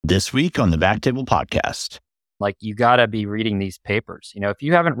This week on the Backtable Podcast. Like, you got to be reading these papers. If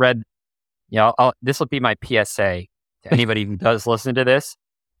you haven't read, this will be my PSA to anybody who does listen to this.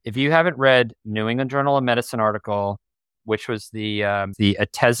 If you haven't read New England Journal of Medicine article, which was the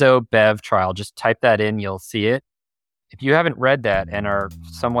Atezo-Bev trial, just type that in, you'll see it. If you haven't read that and are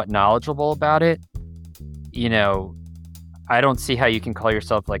somewhat knowledgeable about it, I don't see how you can call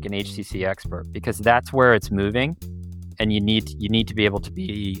yourself like an HCC expert, because that's where it's moving, and you need to be able to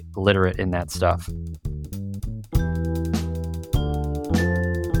be literate in that stuff.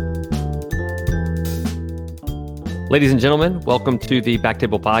 Ladies and gentlemen, welcome to the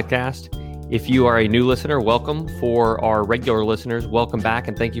Backtable Podcast. If you are a new listener, welcome. For our regular listeners, welcome back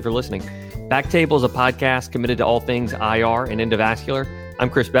and thank you for listening. Backtable is a podcast committed to all things IR and endovascular.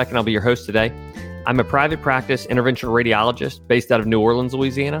 I'm Chris Beck and I'll be your host today. I'm a private practice interventional radiologist based out of New Orleans,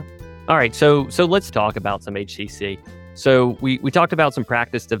 Louisiana. All right, so let's talk about some HCC. So we talked about some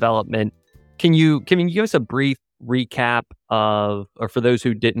practice development. Can you give us a brief recap of, or for those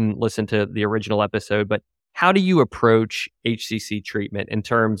who didn't listen to the original episode, but how do you approach HCC treatment in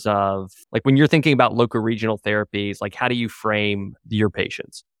terms of, like, when you're thinking about local regional therapies, like, how do you frame your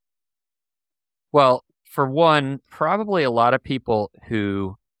patients? Well, for one, probably a lot of people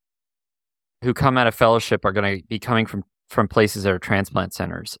who come out of fellowship are going to be coming from places that are transplant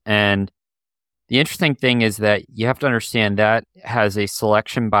centers. And the interesting thing is that you have to understand that has a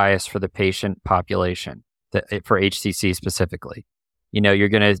selection bias for the patient population, for HCC specifically. You're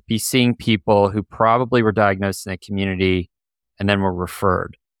going to be seeing people who probably were diagnosed in the community and then were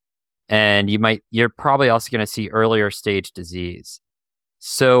referred. And you're probably also going to see earlier stage disease.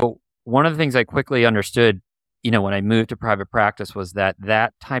 So one of the things I quickly understood, when I moved to private practice, was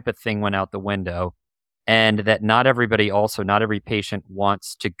that type of thing went out the window, and that not every patient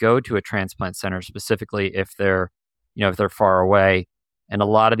wants to go to a transplant center, specifically if they're far away. And a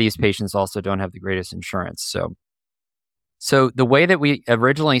lot of these patients also don't have the greatest insurance. So the way that we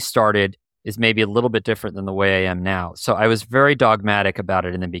originally started is maybe a little bit different than the way I am now. So I was very dogmatic about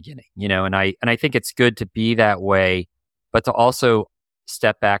it in the beginning, and I think it's good to be that way, but to also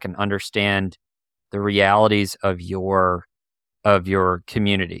step back and understand the realities of your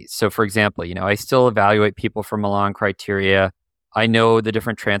community. So for example, I still evaluate people for Milan criteria. I know the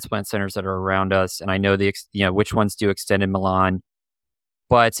different transplant centers that are around us, and I know which ones do extended Milan.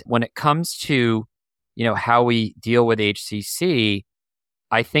 But when it comes to, how we deal with HCC,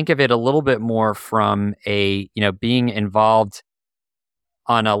 I think of it a little bit more from being involved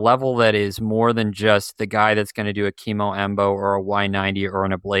on a level that is more than just the guy that's going to do a chemo embo or a Y90 or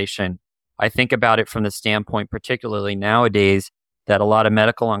an ablation. I think about it from the standpoint, particularly nowadays, that a lot of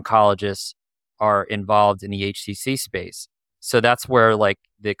medical oncologists are involved in the HCC space. So that's where, like,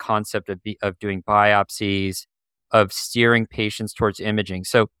 the concept of doing biopsies, of steering patients towards imaging.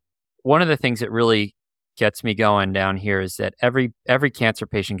 So one of the things that really gets me going down here is that every cancer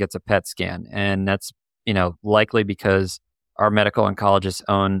patient gets a PET scan, and that's likely because our medical oncologists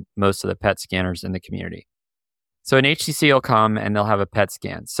own most of the PET scanners in the community. So an HCC will come and they'll have a PET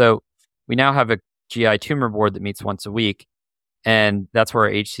scan. So we now have a GI tumor board that meets once a week, and that's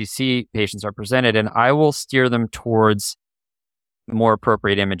where HCC patients are presented, and I will steer them towards more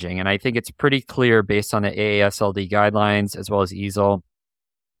appropriate imaging. And I think it's pretty clear based on the AASLD guidelines as well as EASL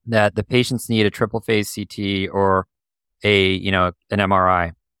that the patients need a triple phase CT or an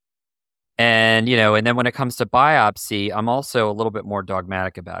MRI. And, and then when it comes to biopsy, I'm also a little bit more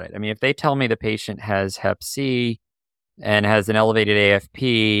dogmatic about it. I mean, if they tell me the patient has Hep C and has an elevated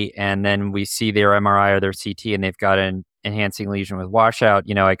AFP, and then we see their MRI or their CT and they've got an enhancing lesion with washout,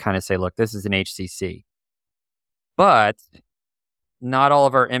 I kind of say, look, this is an HCC. But not all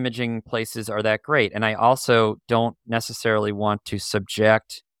of our imaging places are that great. And I also don't necessarily want to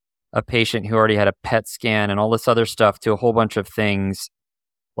subject a patient who already had a PET scan and all this other stuff to a whole bunch of things,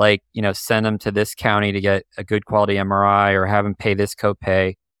 like, send them to this county to get a good quality MRI or have them pay this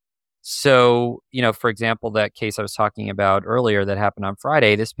copay. So, for example, that case I was talking about earlier that happened on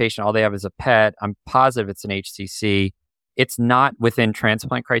Friday, this patient, all they have is a PET. I'm positive it's an HCC. It's not within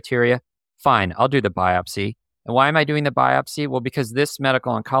transplant criteria. Fine, I'll do the biopsy. And why am I doing the biopsy? Well, because this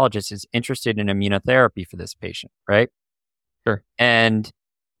medical oncologist is interested in immunotherapy for this patient, right? Sure. And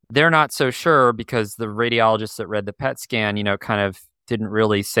they're not so sure because the radiologist that read the PET scan, kind of didn't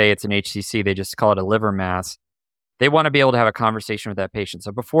really say it's an HCC. They just call it a liver mass. They want to be able to have a conversation with that patient.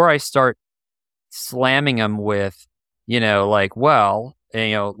 So before I start slamming them with, look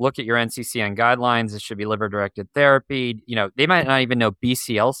at your NCCN guidelines. It should be liver-directed therapy. They might not even know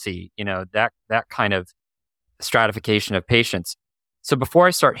BCLC, that kind of stratification of patients. So before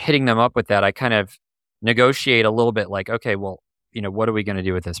I start hitting them up with that, I kind of negotiate a little bit like, okay, well, what are we going to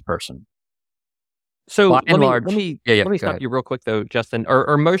do with this person? So By let and me large, let me yeah, let me go stop ahead. you real quick though, Justin.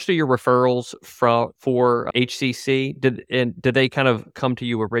 Are most of your referrals for HCC did they kind of come to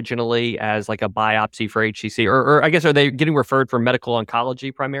you originally as like a biopsy for HCC, or I guess are they getting referred for medical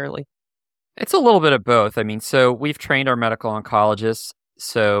oncology primarily? It's a little bit of both. I mean, so we've trained our medical oncologists,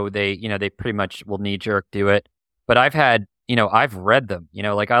 so they pretty much will knee jerk do it. But I've read them.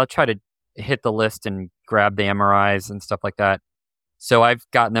 Like I'll try to hit the list and grab the MRIs and stuff like that. So I've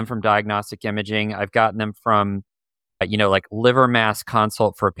gotten them from diagnostic imaging. I've gotten them from, like liver mass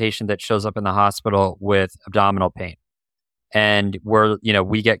consult for a patient that shows up in the hospital with abdominal pain. And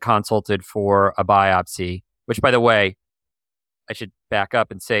we get consulted for a biopsy, which by the way, I should back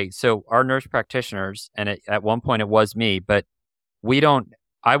up and say, so our nurse practitioners, and at one point it was me, but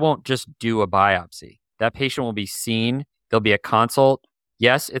I won't just do a biopsy. That patient will be seen. There'll be a consult.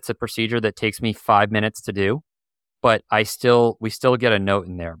 Yes, it's a procedure that takes me 5 minutes to do, but we still get a note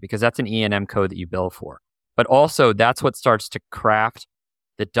in there because that's an E&M code that you bill for. But also that's what starts to craft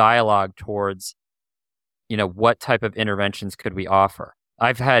the dialogue towards, what type of interventions could we offer?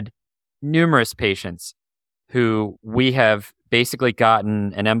 I've had numerous patients who we have basically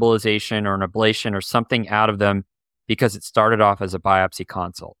gotten an embolization or an ablation or something out of them because it started off as a biopsy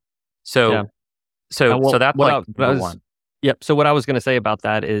consult. So, Yeah. so that's like number one. Yep. So what I was going to say about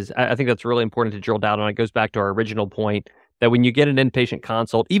that is I think that's really important to drill down on. It goes back to our original point that when you get an inpatient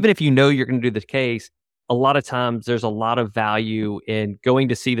consult, even if you know you're going to do this case, a lot of times there's a lot of value in going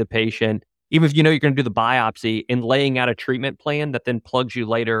to see the patient, even if you know you're going to do the biopsy, and laying out a treatment plan that then plugs you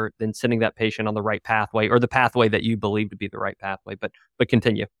later, than sending that patient on the right pathway or the pathway that you believe to be the right pathway. But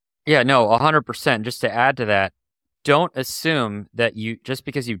continue. Yeah, no, 100%. Just to add to that, don't assume that just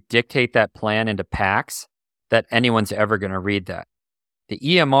because you dictate that plan into PACS, that anyone's ever going to read that. The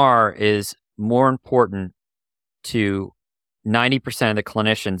EMR is more important to 90% of the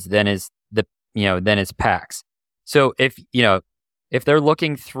clinicians than is PACS. So if they're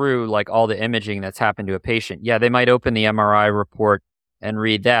looking through like all the imaging that's happened to a patient, yeah, they might open the MRI report and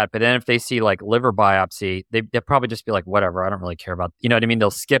read that. But then if they see like liver biopsy, they'll probably just be like, whatever, I don't really care about, you know what I mean?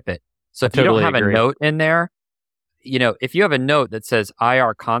 They'll skip it. So if you don't have a note in there, if you have a note that says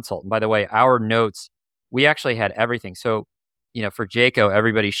IR consult, and by the way, our notes, we actually had everything. So, for JACO,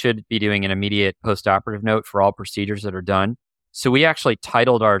 everybody should be doing an immediate postoperative note for all procedures that are done. So we actually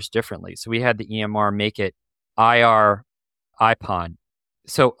titled ours differently. So we had the EMR make it IR IPON.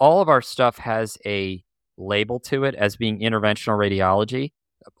 So all of our stuff has a label to it as being interventional radiology.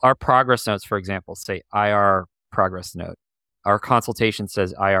 Our progress notes, for example, say IR progress note. Our consultation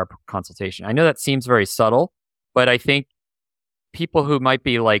says IR consultation. I know that seems very subtle, but I think people who might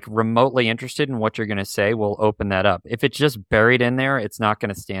be like remotely interested in what you're going to say will open that up. If it's just buried in there, it's not going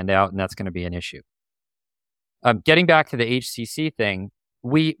to stand out, and that's going to be an issue. Getting back to the HCC thing,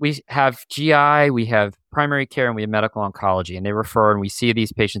 we have GI, we have primary care, and we have medical oncology, and they refer, and we see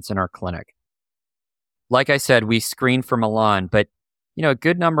these patients in our clinic. Like I said, we screen for Milan, but a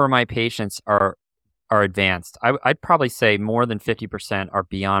good number of my patients are advanced. I'd probably say more than 50% are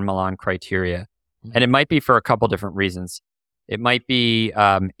beyond Milan criteria, and it might be for a couple different reasons. It might be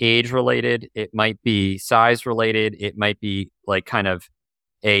age related. It might be size related. It might be like kind of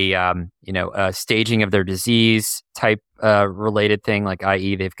a staging of their disease type related thing, like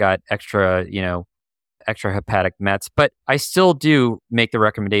i.e. they've got extra hepatic mets. But I still do make the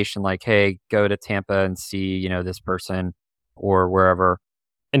recommendation, like, hey, go to Tampa and see this person or wherever.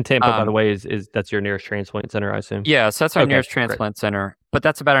 And Tampa, by the way, is that's your nearest transplant center, I assume? Yeah, so that's our nearest transplant center. But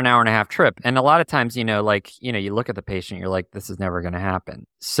that's about an hour and a half trip. And a lot of times, you look at the patient, you're like, this is never going to happen.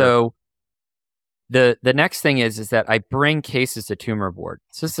 So the next thing is that I bring cases to tumor board.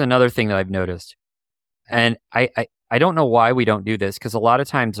 So this is another thing that I've noticed. And I don't know why we don't do this, because a lot of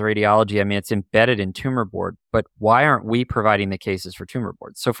times radiology, it's embedded in tumor board, but why aren't we providing the cases for tumor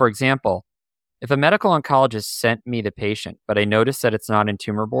board? So for example, if a medical oncologist sent me the patient, but I notice that it's not in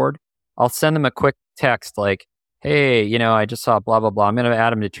tumor board, I'll send them a quick text like, hey, I just saw blah, blah, blah. I'm going to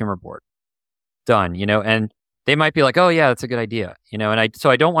add them to tumor board. Done, and they might be like, oh yeah, that's a good idea. And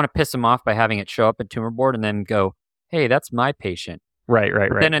so I don't want to piss them off by having it show up at tumor board and then go, hey, that's my patient. Right.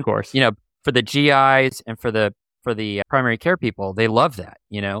 Then, of course. For the GIs and for the primary care people, they love that,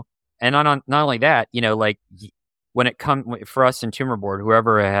 and not only that, like when it comes for us in tumor board,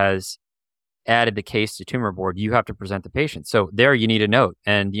 whoever has added the case to tumor board, you have to present the patient. So there you need a note,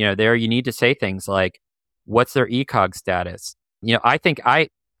 and there you need to say things like, what's their ECOG status? I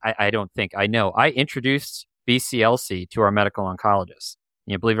know I introduced BCLC to our medical oncologists.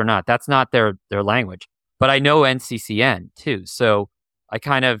 Believe it or not, that's not their language, but I know NCCN too. So I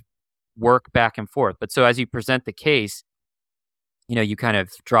kind of work back and forth. But so as you present the case, you kind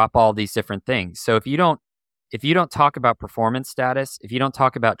of drop all these different things. So if you don't talk about performance status, if you don't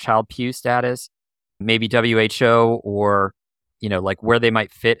talk about Child-Pugh status, maybe WHO or, like where they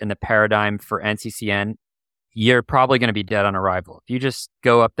might fit in the paradigm for NCCN, you're probably going to be dead on arrival. If you just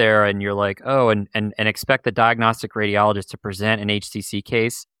go up there and you're like, oh, and expect the diagnostic radiologist to present an HCC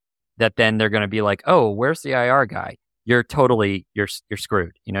case, that then they're going to be like, oh, where's the IR guy? You're totally, you're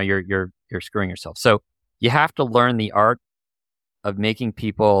screwed. You're screwing yourself. So you have to learn the art of making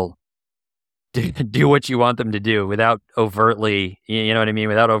people do what you want them to do without overtly, you know what I mean?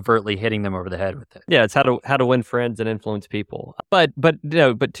 Without overtly hitting them over the head with it. Yeah, it's how to win friends and influence people. But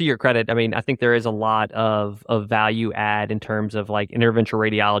to your credit, I mean, I think there is a lot of value add in terms of like interventional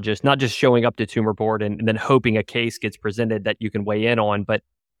radiologists, not just showing up to tumor board and then hoping a case gets presented that you can weigh in on, but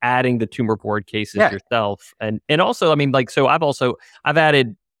adding the tumor board cases yourself. And also, I mean, like, so I've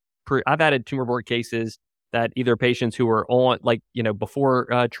added tumor board cases that either patients who are on, like, before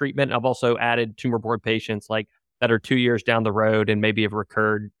treatment. I've also added tumor board patients like that are 2 years down the road and maybe have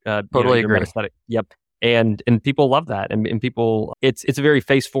recurred. Totally agree. Metastatic. Yep. And people love that. And people, it's a very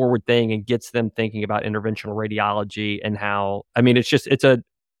face forward thing and gets them thinking about interventional radiology and how, I mean,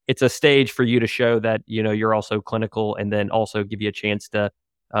 it's a stage for you to show that, you're also clinical, and then also give you a chance to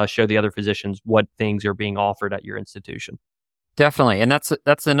show the other physicians what things are being offered at your institution. Definitely. And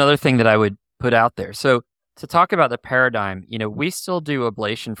that's another thing that I would put out there. So to talk about the paradigm, we still do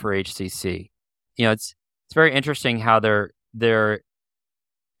ablation for HCC. It's very interesting how they're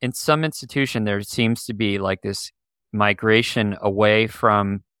in some institution, there seems to be like this migration away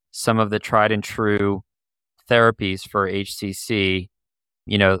from some of the tried and true therapies for HCC,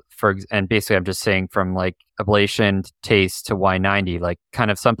 and basically I'm just saying from like ablation, TACE to Y90, like kind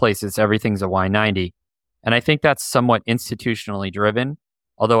of some places everything's a Y90. And I think that's somewhat institutionally driven.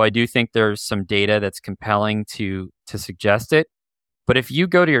 Although I do think there's some data that's compelling to suggest it. But if you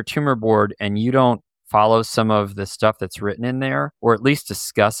go to your tumor board and you don't follow some of the stuff that's written in there, or at least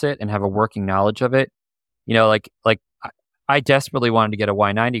discuss it and have a working knowledge of it, like I desperately wanted to get a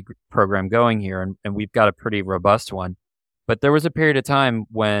Y90 program going here, and we've got a pretty robust one. But there was a period of time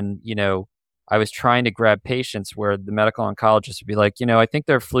when, I was trying to grab patients where the medical oncologist would be like, I think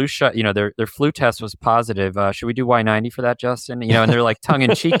their flu shot, their flu test was positive. Should we do Y90 for that, Justin? And they're like tongue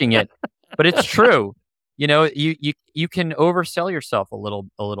in cheeking it, but it's true. You can oversell yourself a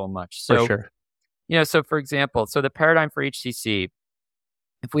little much. So, for sure. So for example, the paradigm for HCC,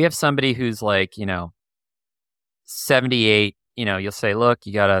 if we have somebody who's like, 78, you'll say, look,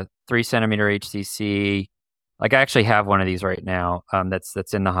 you got a 3 centimeter HCC. Like I actually have one of these right now.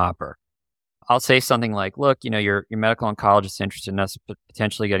 That's in the hopper. I'll say something like, look, your medical oncologist is interested in us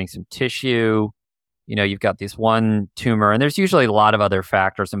potentially getting some tissue. You've got this one tumor, and there's usually a lot of other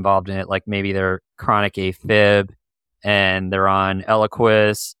factors involved in it, like maybe they're chronic AFib and they're on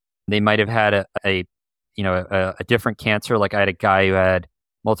Eliquis. They might have had a different cancer. Like I had a guy who had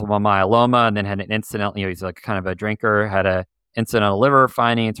multiple myeloma and then had an incidental, he's like kind of a drinker, had a incidental liver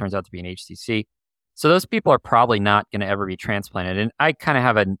finding. It turns out to be an HCC. So those people are probably not going to ever be transplanted. And I kind of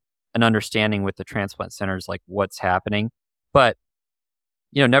have an understanding with the transplant centers, like what's happening. But,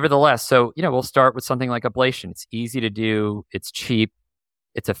 nevertheless, so, we'll start with something like ablation. It's easy to do. It's cheap.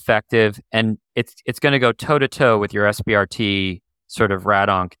 It's effective. And it's going to go toe to toe with your SBRT sort of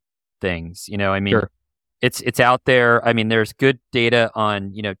RADONC things. Sure. It's out there. I mean, there's good data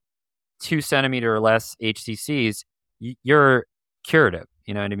on, 2 centimeter or less HCCs. You're curative.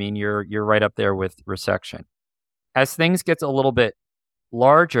 You know what I mean? You're right up there with resection. As things get a little bit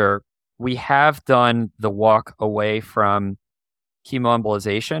larger, we have done the walk away from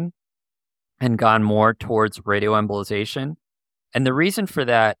chemoembolization and gone more towards radioembolization. And the reason for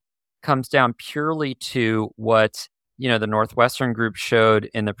that comes down purely to what, the Northwestern group showed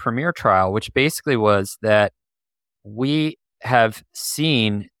in the Premier trial, which basically was that we have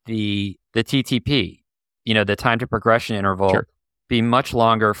seen the TTP, the time to progression interval, sure, be much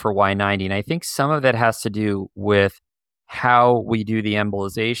longer for Y90. And I think some of that has to do with how we do the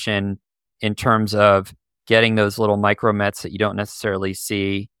embolization in terms of getting those little micromets that you don't necessarily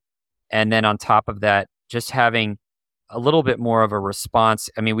see. And then on top of that, just having a little bit more of a response.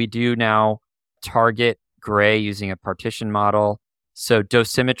 I mean, we do now target gray using a partition model. So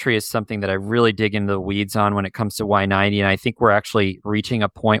dosimetry is something that I really dig into the weeds on when it comes to Y90. And I think we're actually reaching a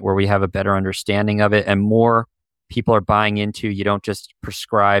point where we have a better understanding of it and more people are buying into. You don't just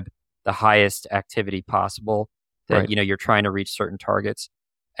prescribe the highest activity possible, that, right, you're trying to reach certain targets.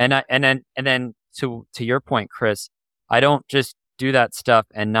 And then to your point, Chris, I don't just do that stuff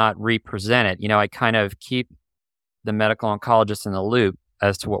and not represent it. I kind of keep the medical oncologist in the loop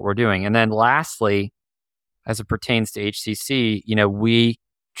as to what we're doing. And then lastly, as it pertains to HCC, we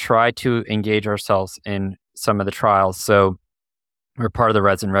try to engage ourselves in some of the trials. So we're part of the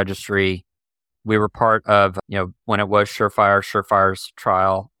Resin Registry. We were part of, when it was Surefire's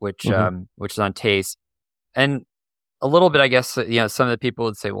trial, which is on TACE. And a little bit, I guess, some of the people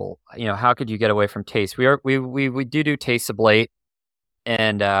would say, well, how could you get away from TACE? We do TACE ablate,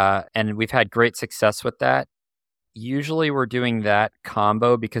 and we've had great success with that. Usually we're doing that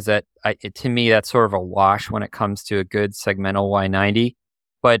combo because to me, that's sort of a wash when it comes to a good segmental Y90.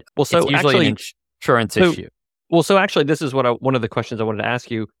 But it's usually an insurance issue. Well, so actually, this is one of the questions I wanted to ask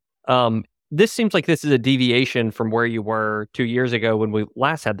you. This seems like this is a deviation from where you were 2 years ago when we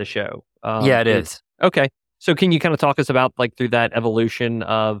last had the show. Yeah, it is. Okay. So can you kind of talk us about through that evolution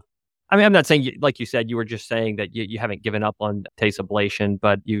of, I'm not saying, like you said, you were just saying that you haven't given up on TACE ablation,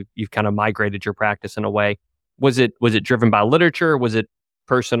 but you've kind of migrated your practice in a way. Was it driven by literature? Was it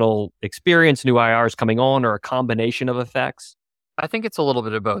personal experience, new IRs coming on, or a combination of effects? I think it's a little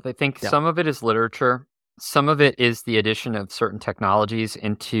bit of both. I think some of it is literature. Some of it is the addition of certain technologies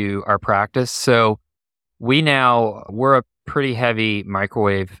into our practice. So we're a pretty heavy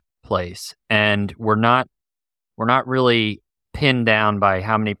microwave place, and we're not really pinned down by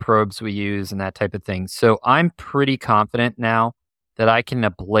how many probes we use and that type of thing. So I'm pretty confident now that I can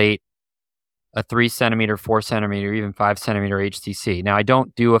ablate a 3 centimeter, 4 centimeter, even 5 centimeter HCC. Now, I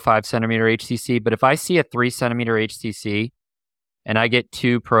don't do a 5 centimeter HCC, but if I see a 3 centimeter HCC and I get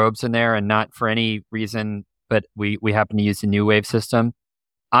 2 probes in there and not for any reason, but we happen to use the NeuWave system,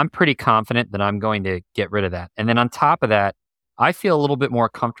 I'm pretty confident that I'm going to get rid of that. And then on top of that, I feel a little bit more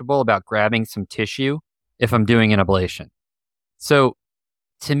comfortable about grabbing some tissue if I'm doing an ablation. So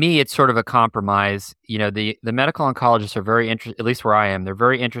to me, it's sort of a compromise. The medical oncologists are very interested, at least where I am, they're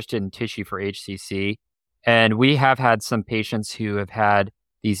very interested in tissue for HCC. And we have had some patients who have had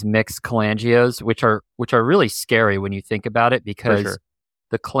these mixed cholangios, which are really scary when you think about it, because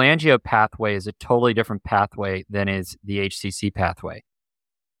the cholangio pathway is a totally different pathway than is the HCC pathway.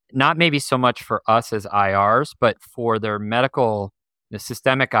 Not maybe so much for us as IRs, but for their medical, the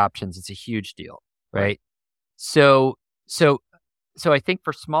systemic options, it's a huge deal, right? So I think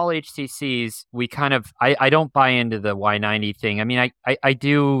for small HCCs, we kind of, I don't buy into the Y90 thing. I mean, I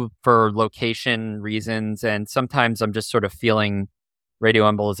do for location reasons, and sometimes I'm just sort of feeling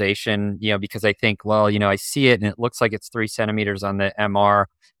radioembolization, because I think, well, I see it and it looks like it's 3 centimeters on the MR.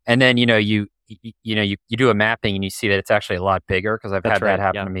 And then, you do a mapping and you see that it's actually a lot bigger, because I've had that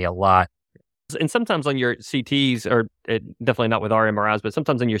happen to me a lot. And sometimes on your CTs, or definitely not with our MRIs, but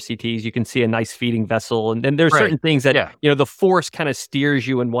sometimes on your CTs, you can see a nice feeding vessel. And there's certain things that, the force kind of steers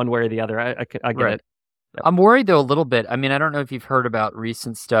you in one way or the other. I get it. Yep. I'm worried though a little bit. I mean, I don't know if you've heard about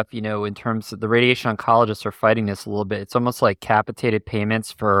recent stuff, in terms of the radiation oncologists are fighting this a little bit. It's almost like capitated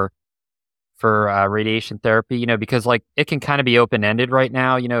payments for radiation therapy, because it can kind of be open-ended right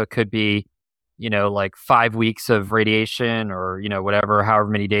now. It could be, like 5 weeks of radiation or, whatever, however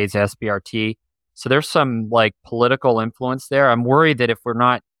many days SBRT. So there's some political influence there. I'm worried that if we're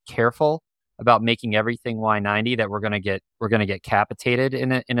not careful about making everything Y90, that we're going to get capitated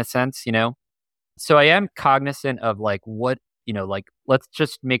in a sense, So I am cognizant of let's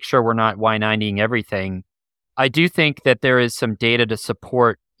just make sure we're not Y90ing everything. I do think that there is some data to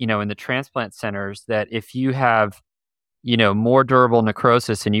support, in the transplant centers, that if you have, more durable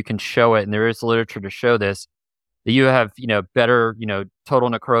necrosis, and you can show it, and there is literature to show this, that you have, better, total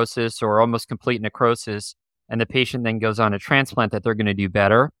necrosis or almost complete necrosis, and the patient then goes on a transplant, that they're going to do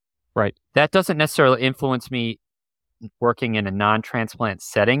better. Right. That doesn't necessarily influence me working in a non-transplant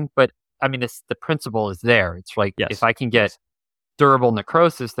setting, but I mean, the principle is there. It's like, if I can get durable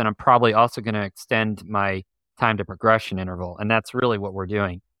necrosis, then I'm probably also going to extend my time to progression interval. And that's really what we're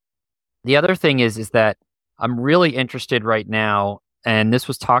doing. The other thing is that I'm really interested right now, and this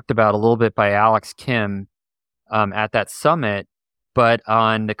was talked about a little bit by Alex Kim at that summit, but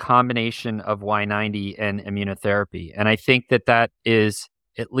on the combination of Y90 and immunotherapy. And I think that is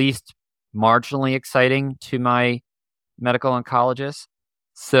at least marginally exciting to my medical oncologists.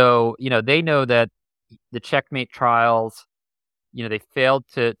 So, they know that the Checkmate trials, they failed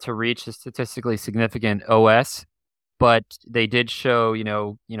to reach a statistically significant OS, but they did show,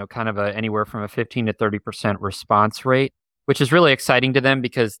 kind of anywhere from a 15 to 30% response rate, which is really exciting to them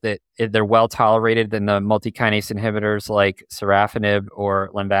because they're well tolerated than the multikinase inhibitors like sorafenib or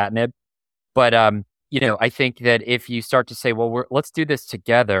lenvatinib. But, I think that if you start to say, well, let's do this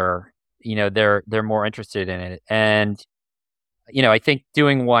together, they're more interested in it. And, I think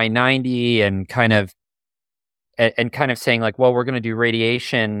doing Y90 and kind of saying well, we're going to do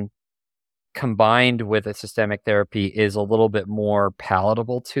radiation combined with a systemic therapy is a little bit more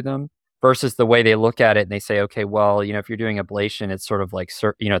palatable to them. versus the way they look at it and they say, okay, well, if you're doing ablation, it's sort of like,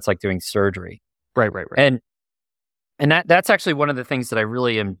 it's like doing surgery. Right. And that's actually one of the things that I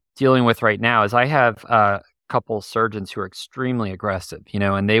really am dealing with right now is I have a couple surgeons who are extremely aggressive,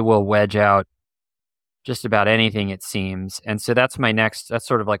 and they will wedge out just about anything, it seems. And so that's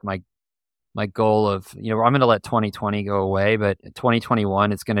sort of like my goal of, I'm going to let 2020 go away, but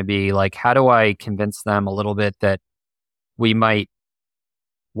 2021 is going to be like, how do I convince them a little bit that we might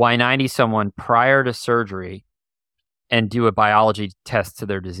Y90 someone prior to surgery and do a biology test to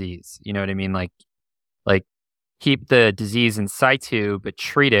their disease? You know what I mean? Like keep the disease in situ, but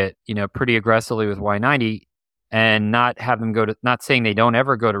treat it, pretty aggressively with Y90 and not have them not saying they don't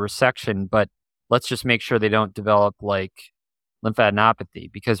ever go to resection, but let's just make sure they don't develop like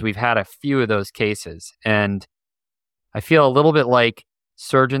lymphadenopathy, because we've had a few of those cases. And I feel a little bit like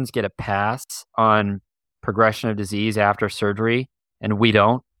surgeons get a pass on progression of disease after surgery and we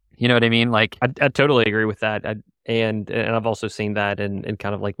don't. You know what I mean? Like I totally agree with that. And I've also seen that in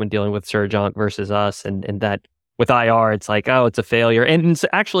kind of like when dealing with Surgeonc versus us, and that with IR, it's like, oh, it's a failure. And so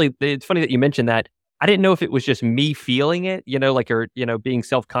actually, it's funny that you mentioned that. I didn't know if it was just me feeling it, or being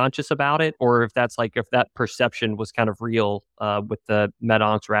self-conscious about it, or if that perception was kind of real with the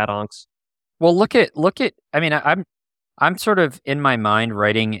med-oncs, rad-oncs. Well, look at. I mean, I'm sort of in my mind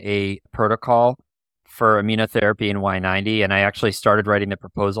writing a protocol for immunotherapy in Y90, and I actually started writing the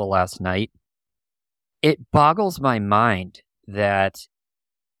proposal last night. It boggles my mind that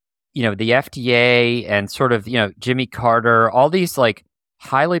the FDA and sort of Jimmy Carter, all these like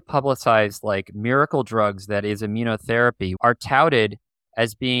highly publicized like miracle drugs that is immunotherapy are touted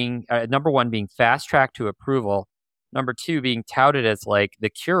as being number one, being fast tracked to approval, number two, being touted as like the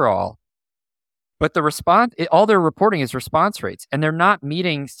cure all. But all they're reporting is response rates, and they're not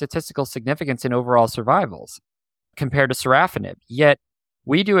meeting statistical significance in overall survivals compared to sorafenib. Yet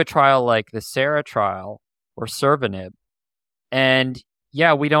we do a trial like the SARA trial or Cervanib, and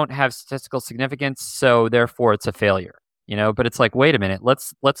yeah, we don't have statistical significance, so therefore it's a failure. But it's like, wait a minute,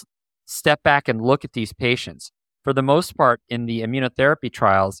 let's step back and look at these patients. For the most part, in the immunotherapy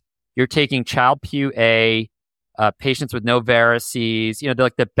trials, you're taking Child-Pugh A, patients with no varices, they're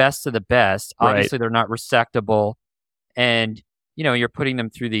like the best of the best. Right. Obviously, they're not resectable, and you're putting them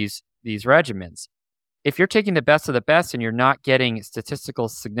through these regimens. If you're taking the best of the best and you're not getting statistical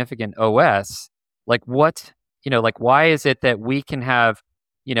significant OS, like what, like why is it that we can have,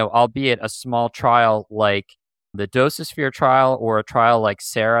 albeit a small trial like the Dososphere trial or a trial like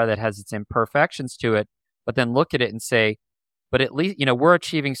SARA that has its imperfections to it, but then look at it and say, but at least, we're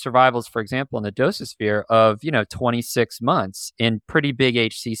achieving survivals, for example, in the Dososphere of, 26 months in pretty big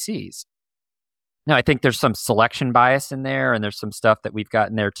HCCs. Now, I think there's some selection bias in there, and there's some stuff that we've got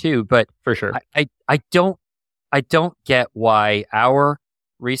in there too, but for sure, I don't get why our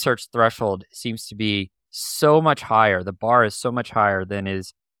research threshold seems to be so much higher. The bar is so much higher than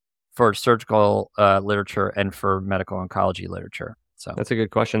is for surgical literature and for medical oncology literature. So that's a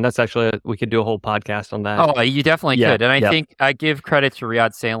good question. That's actually, we could do a whole podcast on that. Oh, you definitely could. And I think I give credit to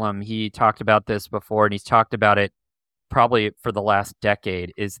Riyad Salem. He talked about this before, and he's talked about it probably for the last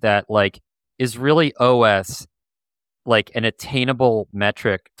decade, is that like, is really OS like an attainable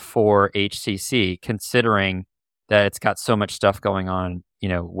metric for HCC, considering that it's got so much stuff going on,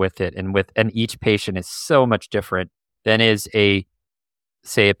 with it, and each patient is so much different than is a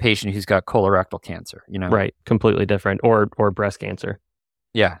patient who's got colorectal cancer, Right. Completely different, or breast cancer.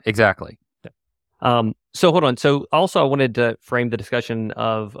 Yeah, exactly. So hold on. So also I wanted to frame the discussion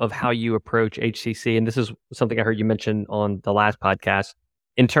of how you approach HCC. And this is something I heard you mention on the last podcast,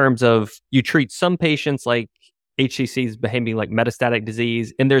 in terms of you treat some patients like HCC is behaving like metastatic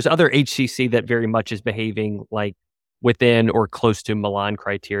disease, and there's other HCC that very much is behaving like within or close to malign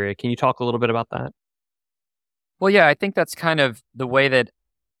criteria. Can you talk a little bit about that? Well, yeah, I think that's kind of the way that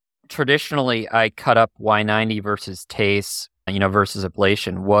traditionally I cut up Y90 versus TACE, versus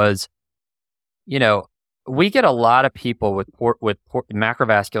ablation was, we get a lot of people with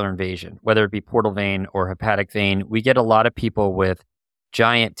macrovascular invasion, whether it be portal vein or hepatic vein. We get a lot of people with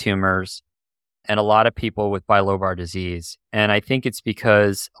giant tumors and a lot of people with bilobar disease. And I think it's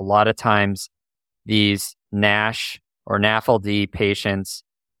because a lot of times these NASH or NAFLD patients,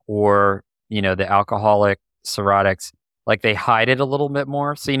 or, the alcoholic cirrhotics, like they hide it a little bit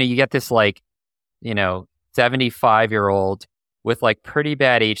more. So, you get this like, 75-year-old with like pretty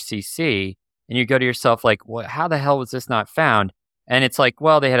bad HCC, and you go to yourself like, well, how the hell was this not found? And it's like,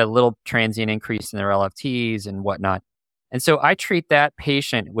 well, they had a little transient increase in their LFTs and whatnot. And so I treat that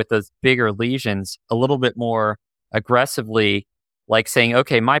patient with those bigger lesions a little bit more aggressively, like saying,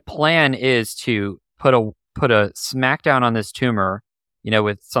 okay, my plan is to put a smack down on this tumor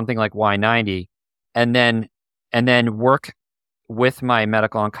with something like Y90, and then work with my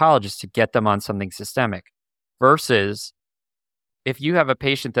medical oncologist to get them on something systemic, versus if you have a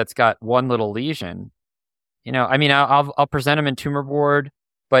patient that's got one little lesion, I'll present them in tumor board,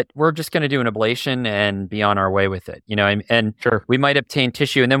 but we're just going to do an ablation and be on our way with it, and Sure. we might obtain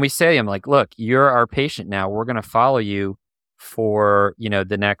tissue. And then we say, I'm like, look, you're our patient now. We're going to follow you for,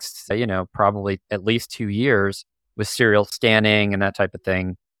 the next, probably at least 2 years with serial scanning and that type of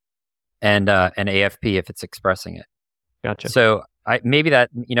thing. And AFP if it's expressing it. Gotcha. So maybe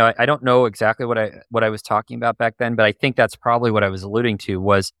that, I don't know exactly what I was talking about back then, but I think that's probably what I was alluding to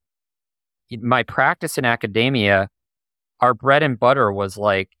was my practice in academia. Our bread and butter was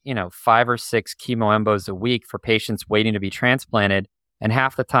like, 5 or 6 chemoembos a week for patients waiting to be transplanted. And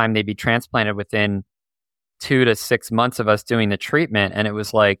half the time they'd be transplanted within 2 to 6 months of us doing the treatment. And it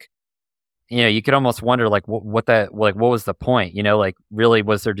was like, you could almost wonder like what was the point? Like really,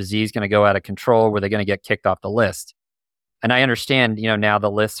 was their disease going to go out of control? Were they going to get kicked off the list? And I understand, now the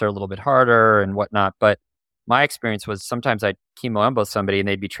lists are a little bit harder and whatnot, but my experience was sometimes I'd chemoembo somebody and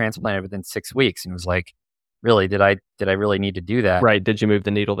they'd be transplanted within 6 weeks. And it was like, really, did I really need to do that? Right. Did you move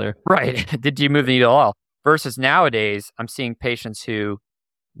the needle there? Right. Did you move the needle at all? Versus nowadays, I'm seeing patients who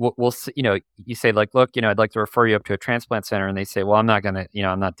will, you say like, look, I'd like to refer you up to a transplant center. And they say, well, I'm not going to,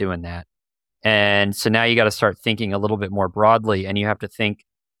 I'm not doing that. And so now you got to start thinking a little bit more broadly, and you have to think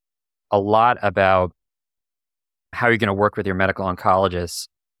a lot about how you're going to work with your medical oncologist.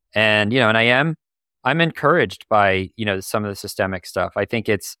 And, and I'm encouraged by, some of the systemic stuff. I think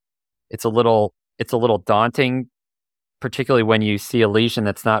it's a little daunting, particularly when you see a lesion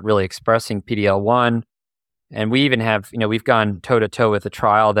that's not really expressing PD-L1. And we even have, we've gone toe to toe with a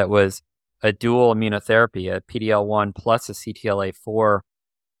trial that was a dual immunotherapy, a PD-L1 plus a CTLA4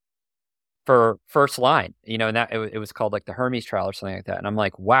 for first line, and that it was called like the Hermes trial or something like that. And I'm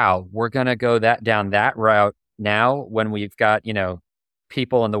like, wow, we're going to go down that route now when we've got,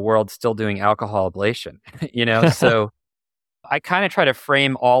 people in the world still doing alcohol ablation, so I kind of try to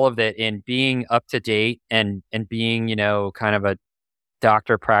frame all of it in being up to date and being, kind of a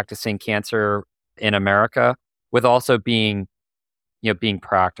doctor practicing cancer in America with also being, being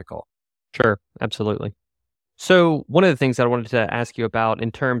practical. Sure. Absolutely. So one of the things that I wanted to ask you about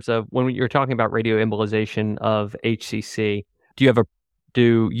in terms of when you're talking about radioembolization of HCC,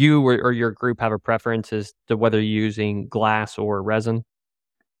 do you or your group have a preference as to whether you're using glass or resin?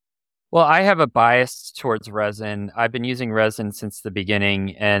 Well, I have a bias towards resin. I've been using resin since the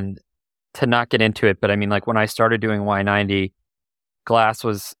beginning, and to not get into it, but I mean, like when I started doing Y90, glass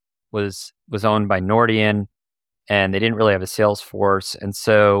was owned by Nordion, and they didn't really have a sales force. And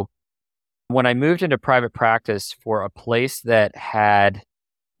so when I moved into private practice for a place that had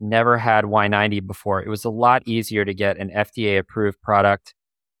never had Y90 before, it was a lot easier to get an FDA approved product,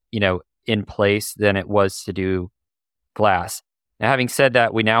 in place than it was to do glass. Now, having said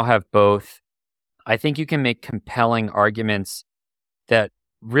that, we now have both. I think you can make compelling arguments that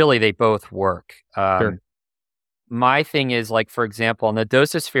really they both work. Sure. My thing is, like, for example, in the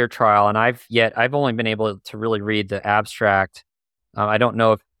Dososphere trial, and I've only been able to really read the abstract. I don't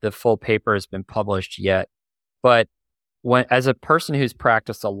know if the full paper has been published yet, but as a person who's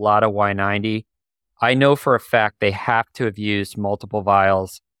practiced a lot of Y90, I know for a fact they have to have used multiple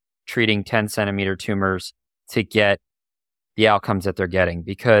vials treating 10 centimeter tumors to get the outcomes that they're getting.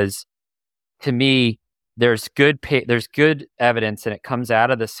 Because to me, there's good evidence, and it comes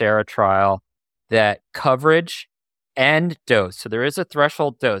out of the SARA trial, that coverage and dose. So there is a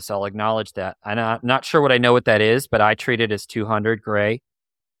threshold dose. I'll acknowledge that. I'm not sure what I know what that is, but I treat it as 200 gray.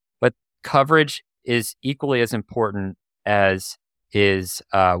 But coverage is equally as important as is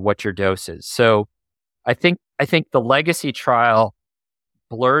what your dose is. So I think the Legacy trial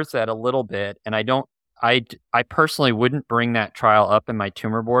blurs that a little bit, and I personally wouldn't bring that trial up in my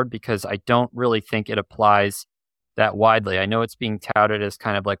tumor board because I don't really think it applies that widely. I know it's being touted as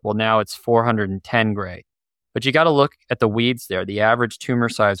kind of like, well, now it's 410 gray, but you got to look at the weeds there. The average tumor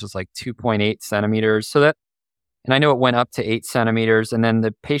size was like 2.8 centimeters. And I know it went up to 8 centimeters. And then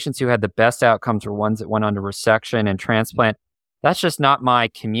the patients who had the best outcomes were ones that went under resection and transplant. That's just not my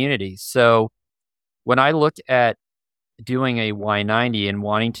community. So when I looked at doing a Y90 and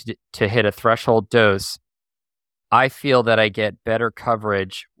wanting to hit a threshold dose, I feel that I get better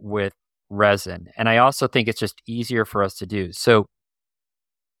coverage with resin. And I also think it's just easier for us to do. So,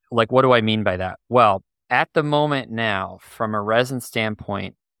 like, what do I mean by that? Well, at the moment now, from a resin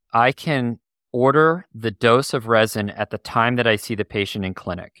standpoint, I can order the dose of resin at the time that I see the patient in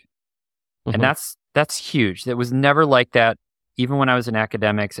clinic. Mm-hmm. And that's huge. It was never like that. Even when I was in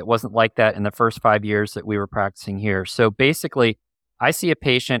academics, it wasn't like that in the first 5 years that we were practicing here. So basically, I see a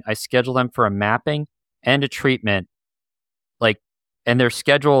patient, I schedule them for a mapping and a treatment, like, and they're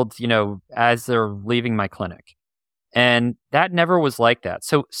scheduled, as they're leaving my clinic. And that never was like that.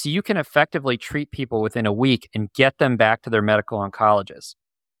 So you can effectively treat people within a week and get them back to their medical oncologist.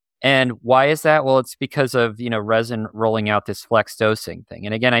 And why is that? Well, it's because of, Resin rolling out this flex dosing thing.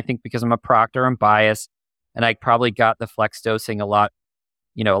 And again, I think because I'm a proctor, I'm biased, and I probably got the flex dosing a lot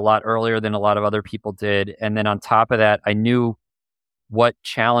earlier than a lot of other people did. And then on top of that, I knew what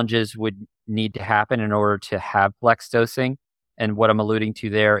challenges would need to happen in order to have flex dosing. And what I'm alluding to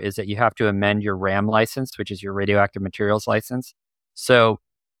there is that you have to amend your RAM license, which is your radioactive materials license. So,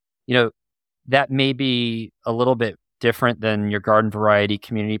 that may be a little bit different than your garden variety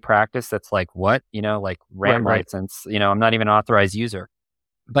community practice. That's like, what? Like RAM license, I'm not even an authorized user.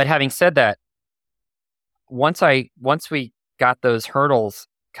 But having said that, once we got those hurdles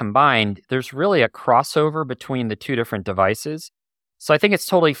combined, there's really a crossover between the two different devices. So I think it's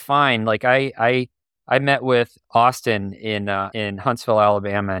totally fine. Like I met with Austin in Huntsville,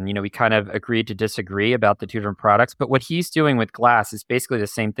 Alabama, and we kind of agreed to disagree about the two different products. But what he's doing with glass is basically the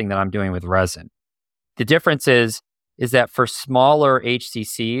same thing that I'm doing with resin. The difference is that for smaller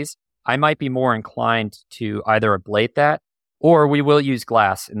HCCs, I might be more inclined to either ablate that, or we will use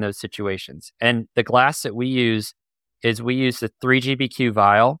glass in those situations. And the glass that we use is the 3 GBQ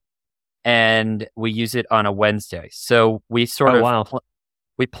vial, and we use it on a Wednesday. So we sort of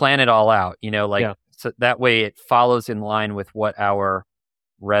we plan it all out, so that way it follows in line with what our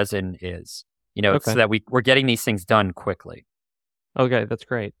resin is, so that we're getting these things done quickly. Okay, that's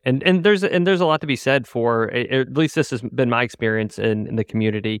great. And there's a lot to be said for, at least this has been my experience in the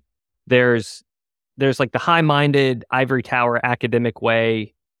community. There's like the high-minded ivory tower academic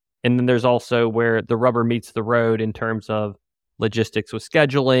way, and then there's also where the rubber meets the road in terms of logistics with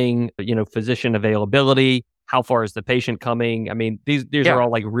scheduling, physician availability, how far is the patient coming? I mean, these are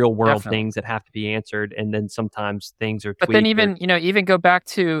all like real world things that have to be answered, and then sometimes things are tweaked. But then even go back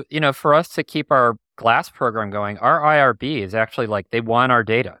to, for us to keep our glass program going, our IRB is actually like, they want our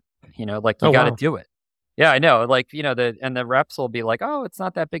data, you got to do it. Yeah, I know. Like, the reps will be like, oh, it's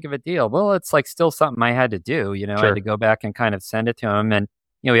not that big of a deal. Well, it's like still something I had to do, Sure. I had to go back and kind of send it to them. And,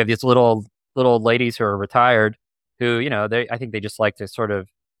 we have these little ladies who are retired who, I think they just like to sort of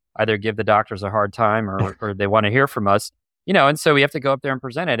either give the doctors a hard time or they want to hear from us, and so we have to go up there and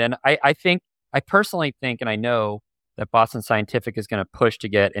present it. And I personally think, and I know that Boston Scientific is going to push to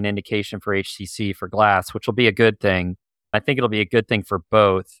get an indication for HCC for glass, which will be a good thing. I think it'll be a good thing for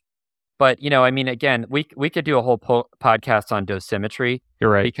both. But, again, we could do a whole podcast on dosimetry. You're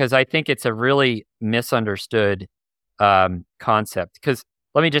right. Because I think it's a really misunderstood concept. Because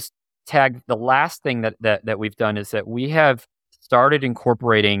let me just tag the last thing that we've done is that we have started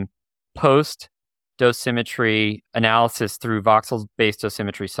incorporating post dosimetry analysis through voxel-based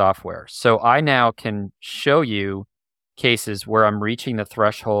dosimetry software. So I now can show you cases where I'm reaching the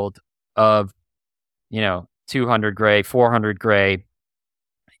threshold of, 200 gray, 400 gray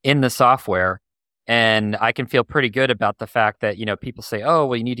in the software. And I can feel pretty good about the fact that, people say, oh,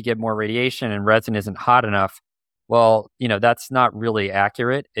 well, you need to get more radiation and resin isn't hot enough. Well, that's not really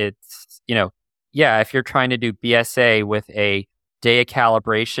accurate. It's, if you're trying to do BSA with a day of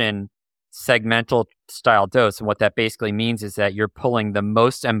calibration segmental style dose, and what that basically means is that you're pulling the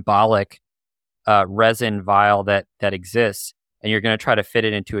most embolic resin vial that exists, and you're going to try to fit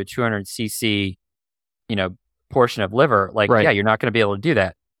it into a 200 cc, portion of liver. Like, right. Yeah, you're not going to be able to do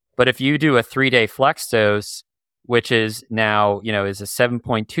that. But if you do a 3-day flex dose, which is now, is a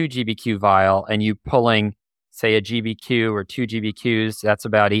 7.2 GBQ vial, and you pulling, say, a GBQ or 2 GBQs, that's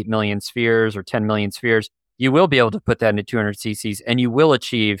about 8 million spheres or 10 million spheres, you will be able to put that into 200 cc's and you will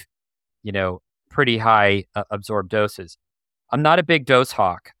achieve, pretty high absorbed doses. I'm not a big dose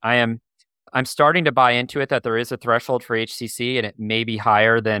hawk. I'm starting to buy into it that there is a threshold for HCC and it may be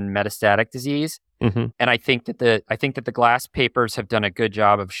higher than metastatic disease. Mm-hmm. And I think that the glass papers have done a good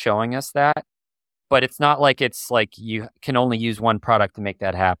job of showing us that, but it's not like it's like you can only use one product to make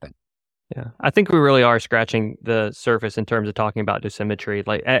that happen. Yeah, I think we really are scratching the surface in terms of talking about dosimetry.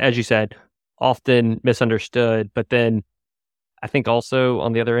 Like, as you said, often misunderstood, but then I think also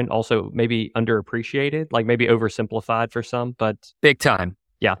on the other end, also maybe underappreciated, like maybe oversimplified for some, but big time.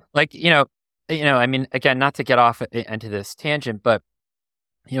 Yeah. Like, again, not to get off into this tangent, but,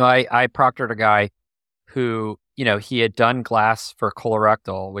 I proctored a guy who, he had done glass for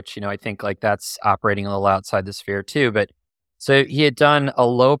colorectal, which, I think like that's operating a little outside the sphere too. But so he had done a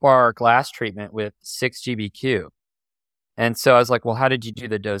low bar glass treatment with 6 GBQ. And so I was like, well, how did you do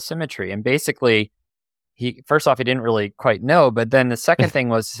the dosimetry? And basically, first off, he didn't really quite know. But then the second thing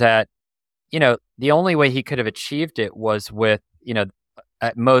was that, the only way he could have achieved it was with,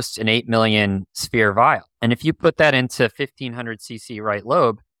 at most an 8 million sphere vial. And if you put that into 1500 cc right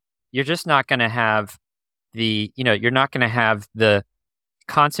lobe, you're just not going to have you're not going to have the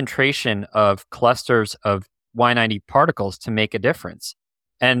concentration of clusters of Y90 particles to make a difference.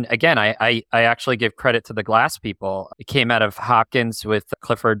 And again, I actually give credit to the glass people. It came out of Hopkins with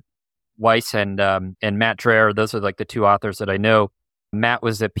Clifford Weiss and Matt Dreher. Those are like the two authors that I know. Matt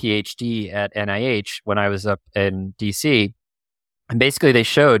was a PhD at NIH when I was up in DC. And basically they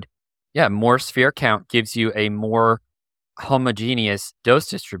showed, more sphere count gives you a more homogeneous dose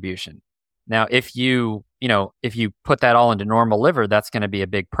distribution. Now, if you put that all into normal liver, that's going to be a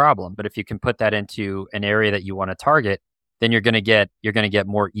big problem. But if you can put that into an area that you want to target, then you're going to get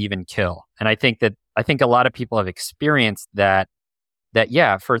more even kill. And I think a lot of people have experienced that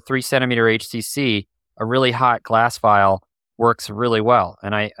for 3 centimeter HCC, a really hot glass vial works really well.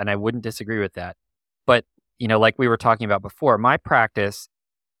 And I wouldn't disagree with that. But, like we were talking about before, my practice,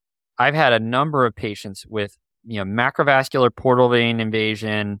 I've had a number of patients with, macrovascular portal vein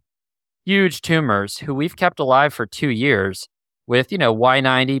invasion, huge tumors who we've kept alive for 2 years with,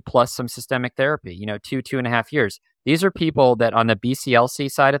 Y90 plus some systemic therapy, 2.5 years. These are people that on the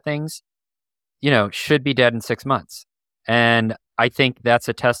BCLC side of things, should be dead in 6 months. And I think that's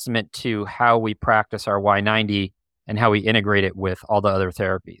a testament to how we practice our Y90 and how we integrate it with all the other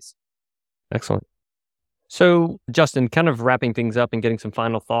therapies. Excellent. So, Justin, kind of wrapping things up and getting some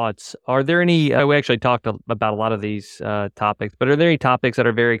final thoughts, are there any, we actually talked about a lot of these topics, but are there any topics that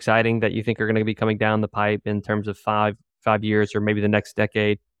are very exciting that you think are going to be coming down the pipe in terms of five years or maybe the next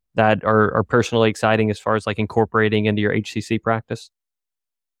decade that are personally exciting as far as like incorporating into your HCC practice?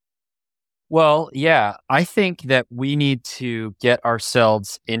 Well, yeah, I think that we need to get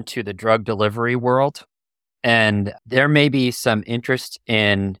ourselves into the drug delivery world. And there may be some interest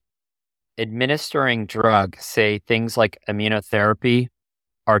in administering drug, say things like immunotherapy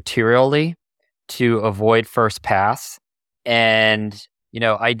arterially to avoid first pass. And,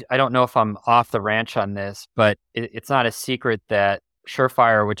 I don't know if I'm off the ranch on this, but it's not a secret that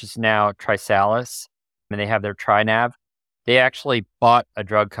Surefire, which is now Trisalis, and they have their TriNav, they actually bought a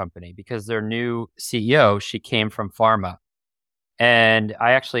drug company because their new CEO, she came from pharma. And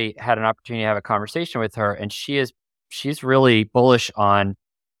I actually had an opportunity to have a conversation with her, and she's really bullish on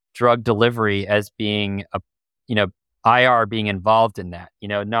drug delivery as being IR being involved in that,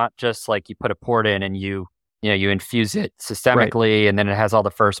 not just like you put a port in and you infuse it systemically, right, and then it has all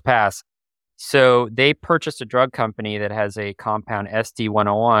the first pass. So they purchased a drug company that has a compound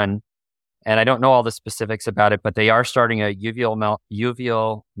SD101, and I don't know all the specifics about it, but they are starting a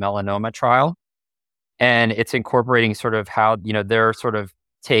uveal melanoma trial, and it's incorporating sort of how, their sort of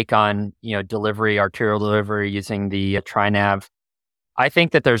take on, delivery, arterial delivery using the TriNav. I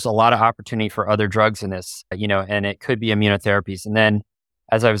think that there's a lot of opportunity for other drugs in this, and it could be immunotherapies. And then,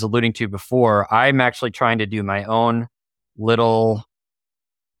 as I was alluding to before, I'm actually trying to do my own little,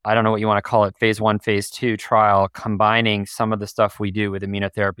 I don't know what you want to call it, phase 1, phase 2 trial, combining some of the stuff we do with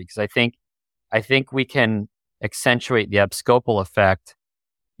immunotherapy. Because I think we can accentuate the abscopal effect,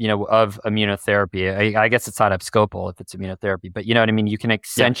 of immunotherapy. I guess it's not abscopal if it's immunotherapy, but you know what I mean? You can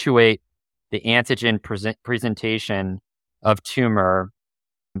accentuate the antigen presentation of tumor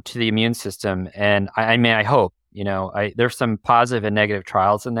to the immune system. And I hope, there's some positive and negative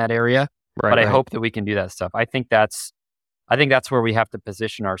trials in that area, but I hope that we can do that stuff. I think that's where we have to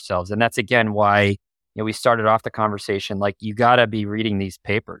position ourselves. And that's again why, we started off the conversation, like you got to be reading these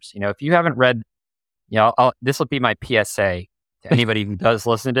papers. If you haven't read, this will be my PSA to anybody who does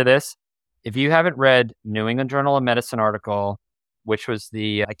listen to this. If you haven't read New England Journal of Medicine article, which was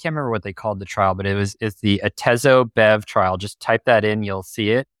I can't remember what they called the trial, but it's the Atezo-Bev trial. Just type that in, you'll see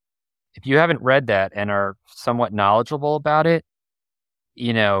it. If you haven't read that and are somewhat knowledgeable about it,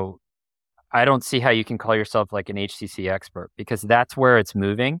 I don't see how you can call yourself like an HCC expert, because that's where it's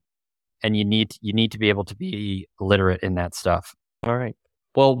moving, and you need to be able to be literate in that stuff. All right.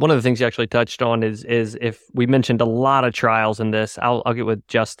 Well, one of the things you actually touched on is if we mentioned a lot of trials in this, I'll get with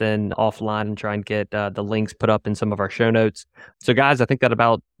Justin offline and try and get the links put up in some of our show notes. So guys, I think that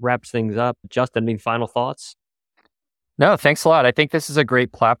about wraps things up. Justin, any final thoughts? No, thanks a lot. I think this is a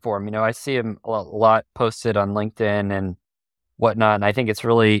great platform. I see a lot posted on LinkedIn and whatnot, and I think it's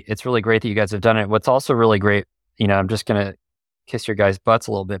really great that you guys have done it. What's also really great, I'm just going to kiss your guys' butts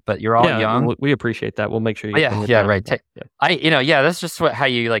a little bit, but you're all young. We appreciate that. We'll make sure you. Right. That's just how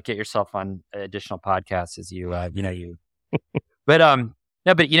you like get yourself on additional podcasts is you. But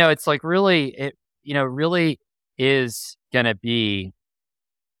no, but it's like really, really is going to be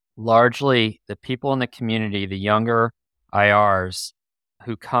largely the people in the community, the younger IRs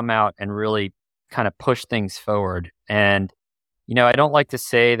who come out and really kind of push things forward. And, I don't like to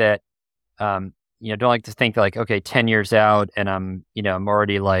say that, don't like to think like, okay, 10 years out and I'm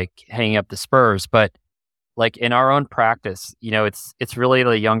already like hanging up the spurs, but like in our own practice, it's really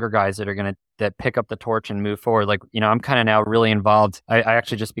the younger guys that pick up the torch and move forward. Like, I'm kind of now really involved. I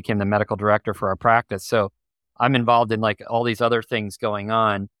actually just became the medical director for our practice. So I'm involved in like all these other things going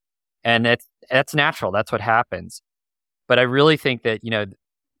on, and that's natural. That's what happens. But I really think that,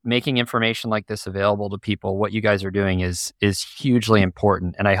 making information like this available to people, what you guys are doing is hugely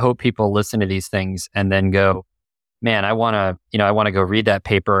important. And I hope people listen to these things and then go, man, I want to go read that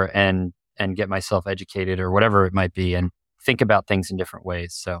paper and get myself educated or whatever it might be and think about things in different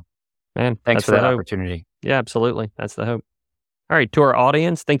ways. So, man, thanks for that opportunity. Yeah, absolutely. That's the hope. All right. To our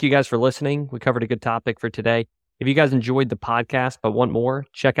audience, thank you guys for listening. We covered a good topic for today. If you guys enjoyed the podcast but want more,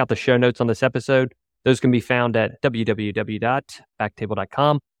 check out the show notes on this episode. Those can be found at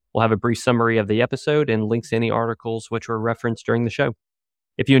www.backtable.com. We'll have a brief summary of the episode and links to any articles which were referenced during the show.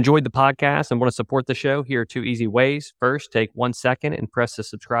 If you enjoyed the podcast and want to support the show, here are 2 easy ways. First, take 1 second and press the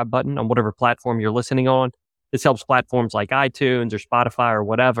subscribe button on whatever platform you're listening on. This helps platforms like iTunes or Spotify or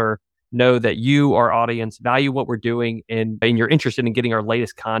whatever know that you, our audience, value what we're doing and you're interested in getting our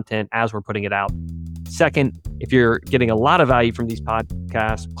latest content as we're putting it out. Second, if you're getting a lot of value from these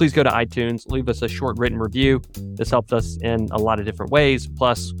podcasts, please go to iTunes, leave us a short written review. This helps us in a lot of different ways.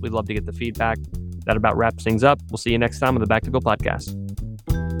 Plus, we'd love to get the feedback. That about wraps things up. We'll see you next time on the Back to Bill podcast.